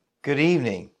Good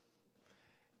evening.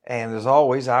 And as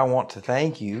always, I want to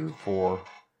thank you for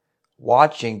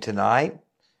watching tonight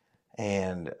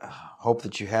and hope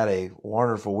that you had a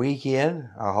wonderful weekend.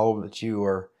 I hope that you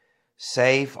are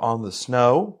safe on the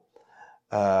snow.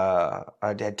 I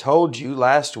had told you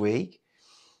last week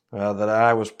that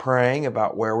I was praying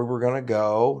about where we were going to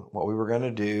go, what we were going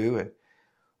to do, and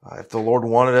if the Lord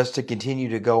wanted us to continue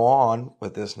to go on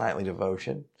with this nightly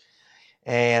devotion.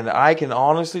 And I can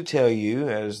honestly tell you,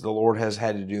 as the Lord has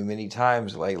had to do many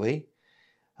times lately,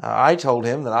 I told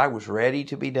him that I was ready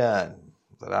to be done,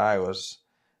 that I was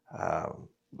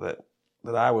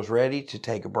that I was ready to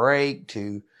take a break,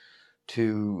 to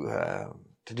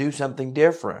do something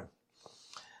different.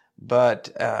 But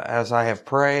as I have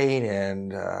prayed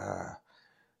and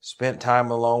spent time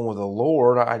alone with the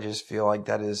Lord, I just feel like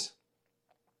that is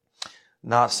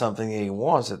not something that He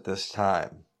wants at this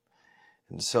time.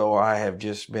 And so I have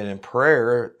just been in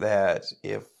prayer that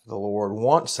if the Lord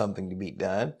wants something to be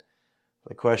done,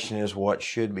 the question is what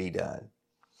should be done.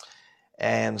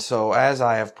 And so as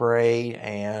I have prayed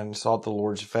and sought the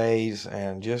Lord's face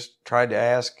and just tried to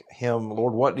ask Him,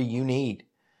 Lord, what do you need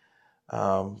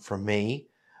from me?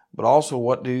 But also,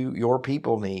 what do your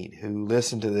people need who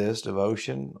listen to this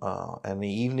devotion in the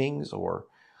evenings, or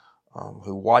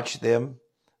who watch them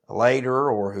later,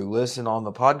 or who listen on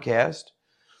the podcast?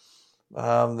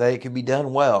 They can be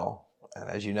done well. And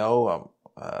as you know,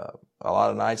 a lot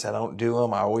of nights I don't do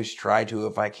them. I always try to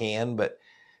if I can. But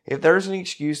if there's an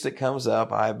excuse that comes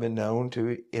up, I've been known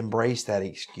to embrace that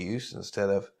excuse instead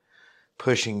of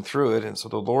pushing through it. And so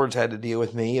the Lord's had to deal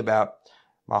with me about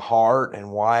my heart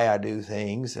and why I do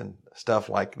things and stuff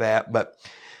like that. But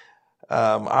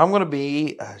I'm going to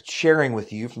be sharing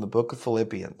with you from the book of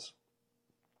Philippians.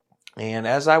 And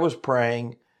as I was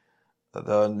praying,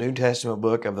 the New Testament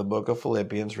book of the book of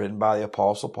Philippians, written by the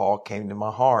Apostle Paul, came to my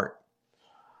heart.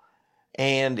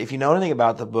 And if you know anything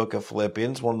about the book of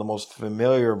Philippians, one of the most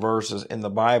familiar verses in the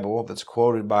Bible that's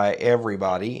quoted by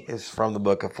everybody is from the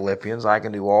book of Philippians. I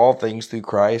can do all things through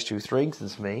Christ who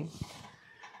strengthens me.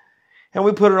 And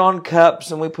we put it on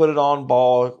cups, and we put it on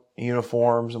ball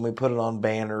uniforms, and we put it on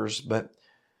banners. But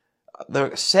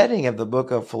the setting of the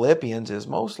book of Philippians is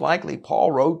most likely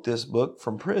Paul wrote this book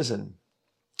from prison.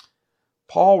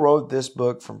 Paul wrote this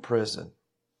book from prison.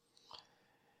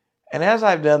 And as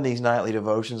I've done these nightly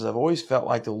devotions, I've always felt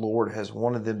like the Lord has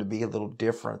wanted them to be a little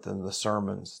different than the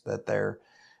sermons, that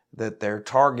they're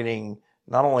targeting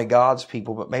not only God's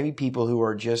people, but maybe people who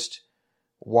are just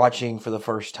watching for the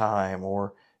first time,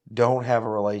 or don't have a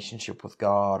relationship with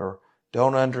God, or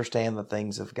don't understand the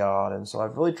things of God. And so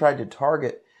I've really tried to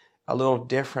target a little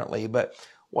differently. But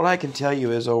what I can tell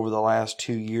you is over the last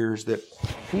 2 years that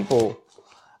people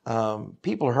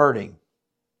are hurting,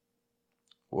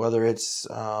 whether it's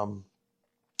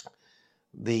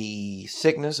the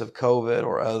sickness of COVID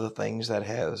or other things that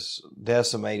has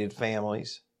decimated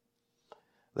families,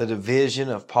 the division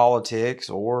of politics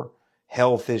or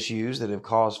health issues that have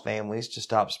caused families to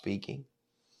stop speaking.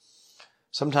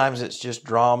 Sometimes it's just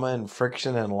drama and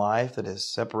friction in life that has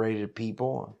separated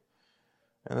people,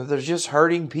 and there's just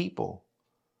hurting people,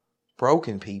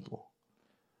 broken people.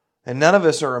 And none of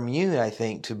us are immune, I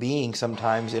think, to being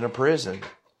sometimes in a prison.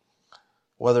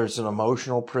 Whether it's an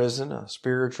emotional prison, a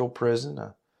spiritual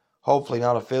prison, hopefully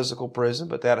not a physical prison,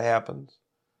 but that happens.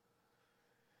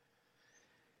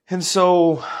 And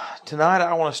so tonight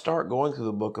I want to start going through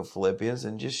the book of Philippians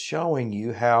and just showing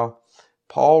you how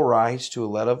Paul writes to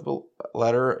a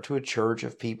letter to a church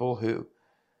of people who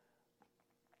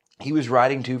he was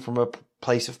writing to from a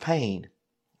place of pain,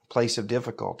 a place of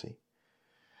difficulty.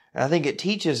 And I think it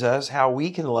teaches us how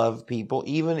we can love people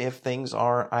even if things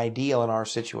aren't ideal in our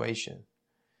situation.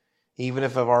 Even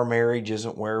if our marriage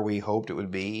isn't where we hoped it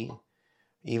would be.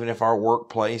 Even if our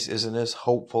workplace isn't as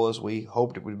hopeful as we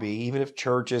hoped it would be. Even if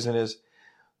church isn't as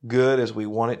good as we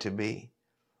want it to be.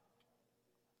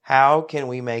 How can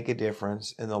we make a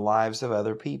difference in the lives of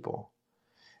other people?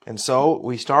 And so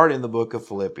we start in the book of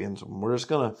Philippians. And we're just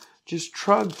going to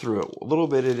trudge through it a little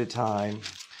bit at a time.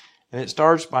 And it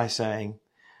starts by saying,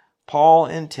 Paul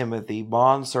and Timothy,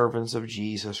 bondservants of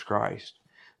Jesus Christ,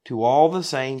 to all the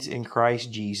saints in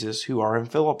Christ Jesus who are in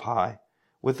Philippi,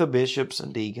 with the bishops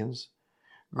and deacons,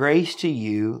 grace to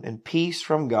you and peace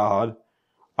from God,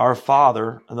 our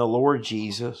Father, and the Lord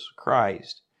Jesus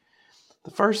Christ.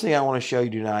 The first thing I want to show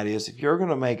you tonight is if you're going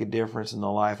to make a difference in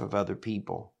the life of other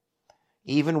people,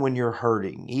 even when you're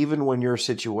hurting, even when your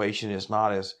situation is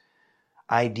not as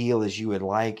ideal as you would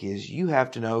like, is you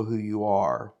have to know who you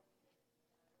are.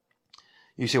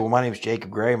 You say, well, my name is Jacob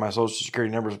Gray. My social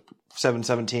security number is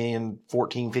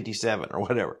 717-1457 or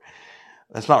whatever.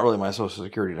 That's not really my Social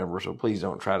Security number, so please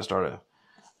don't try to start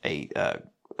a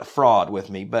fraud with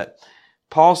me. But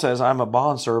Paul says, I'm a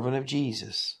bondservant of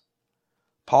Jesus.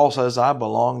 Paul says, I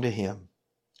belong to him.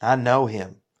 I know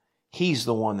him. He's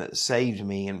the one that saved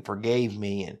me and forgave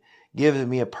me and given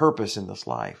me a purpose in this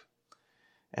life.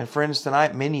 And friends,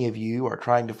 tonight many of you are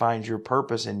trying to find your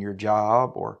purpose in your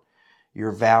job or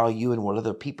your value and what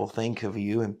other people think of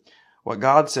you. And what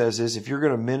God says is, if you're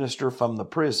going to minister from the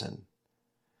prison,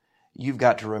 you've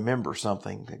got to remember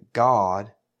something, that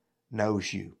God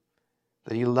knows you,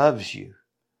 that he loves you,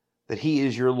 that he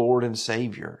is your Lord and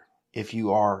Savior if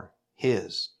you are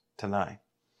his tonight.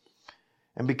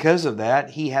 And because of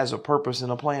that, he has a purpose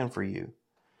and a plan for you.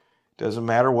 Doesn't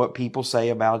matter what people say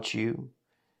about you.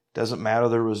 Doesn't matter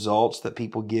the results that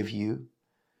people give you.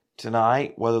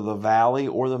 Tonight, whether the valley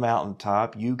or the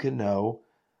mountaintop, you can know,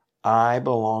 I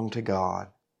belong to God.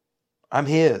 I'm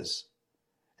his.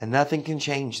 And nothing can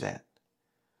change that.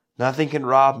 Nothing can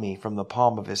rob me from the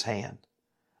palm of his hand.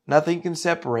 Nothing can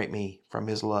separate me from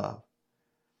his love.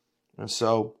 And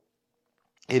so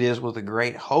it is with a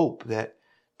great hope that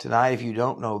tonight, if you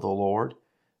don't know the Lord,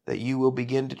 that you will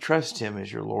begin to trust him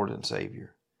as your Lord and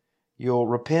Savior. You'll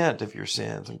repent of your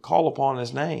sins and call upon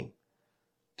his name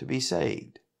to be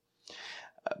saved.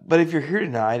 But if you're here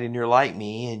tonight and you're like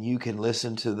me and you can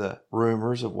listen to the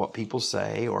rumors of what people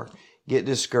say or get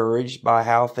discouraged by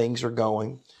how things are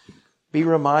going, be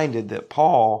reminded that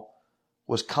Paul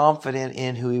was confident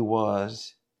in who he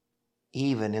was,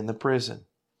 even in the prison.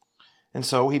 And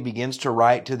so he begins to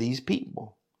write to these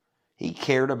people. He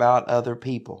cared about other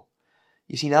people.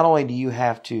 You see, not only do you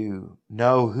have to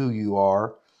know who you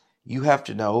are, you have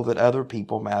to know that other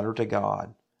people matter to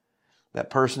God. That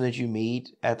person that you meet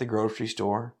at the grocery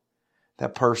store,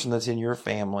 that person that's in your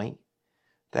family,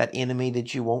 that enemy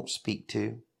that you won't speak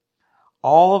to,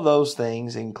 all of those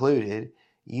things included,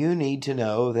 you need to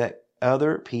know that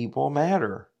other people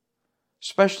matter.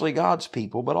 Especially God's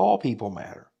people, but all people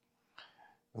matter.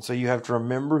 And so you have to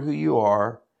remember who you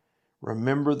are,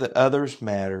 remember that others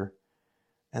matter,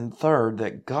 and third,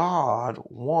 that God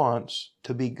wants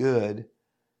to be good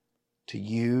to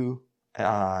you and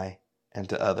I and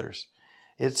to others.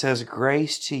 It says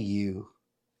grace to you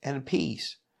and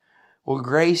peace. Well,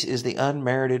 grace is the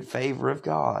unmerited favor of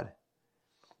God.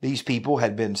 These people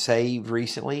had been saved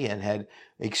recently and had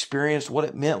experienced what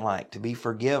it meant like to be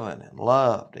forgiven and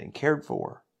loved and cared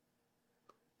for.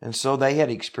 And so they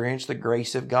had experienced the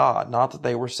grace of God. Not that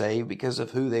they were saved because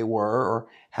of who they were or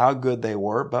how good they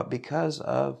were, but because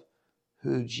of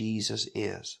who Jesus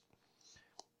is.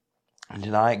 And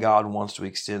tonight God wants to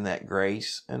extend that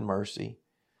grace and mercy,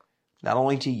 not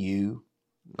only to you,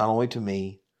 not only to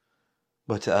me,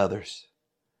 but to others.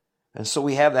 And so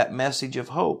we have that message of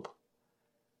hope.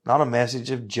 Not a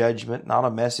message of judgment, not a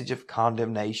message of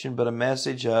condemnation, but a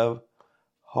message of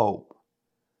hope.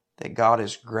 That God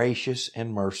is gracious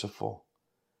and merciful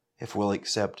if we'll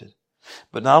accept it.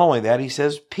 But not only that, he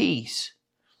says peace.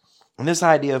 And this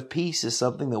idea of peace is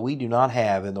something that we do not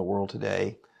have in the world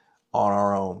today on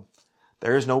our own.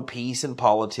 There is no peace in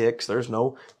politics. There's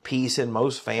no peace in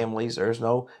most families. There's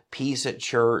no peace at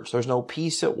church. There's no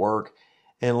peace at work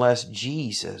unless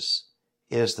Jesus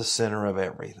is the center of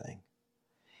everything.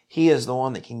 He is the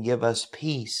one that can give us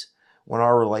peace when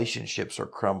our relationships are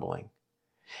crumbling.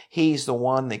 He's the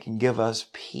one that can give us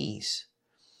peace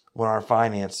when our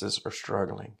finances are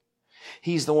struggling.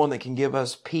 He's the one that can give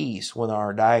us peace when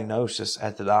our diagnosis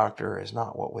at the doctor is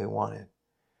not what we wanted.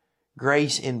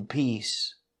 Grace and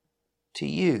peace to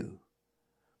you.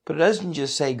 But it doesn't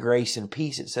just say grace and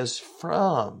peace. It says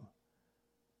from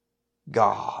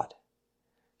God.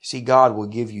 You see, God will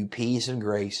give you peace and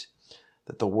grace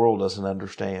that the world doesn't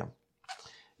understand.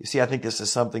 You see, I think this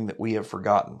is something that we have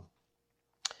forgotten.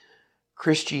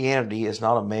 Christianity is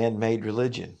not a man-made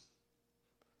religion.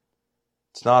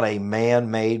 It's not a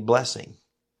man-made blessing.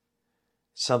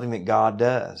 It's something that God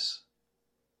does.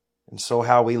 And so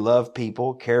how we love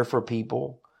people, care for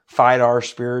people, fight our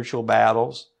spiritual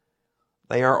battles,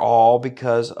 they are all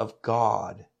because of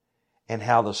God and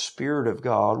how the Spirit of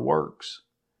God works.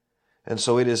 And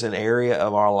so it is an area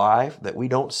of our life that we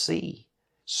don't see.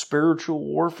 Spiritual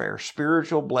warfare,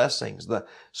 spiritual blessings, the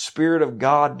Spirit of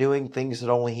God doing things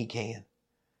that only He can.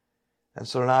 And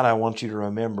so tonight I want you to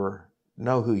remember,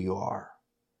 know who you are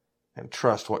and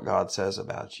trust what God says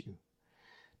about you.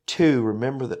 2,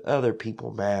 remember that other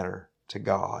people matter to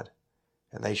God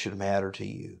and they should matter to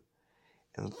you.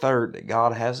 And 3rd, that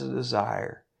God has a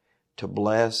desire to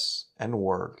bless and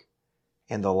work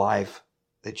in the life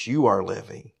that you are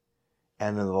living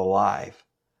and in the life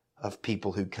of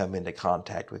people who come into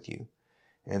contact with you.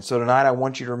 And so tonight I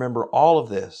want you to remember all of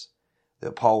this,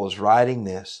 that Paul is writing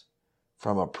this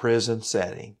from a prison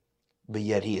setting, but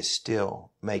yet he is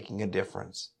still making a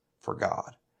difference for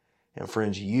God. And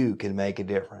friends, you can make a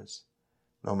difference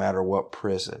no matter what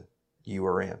prison you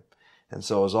are in. And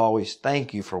so as always,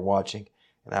 thank you for watching.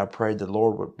 And I pray the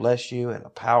Lord would bless you in a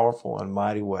powerful and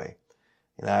mighty way.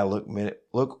 And I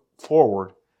look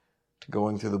forward to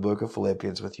going through the book of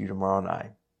Philippians with you tomorrow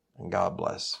night. And God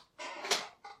bless.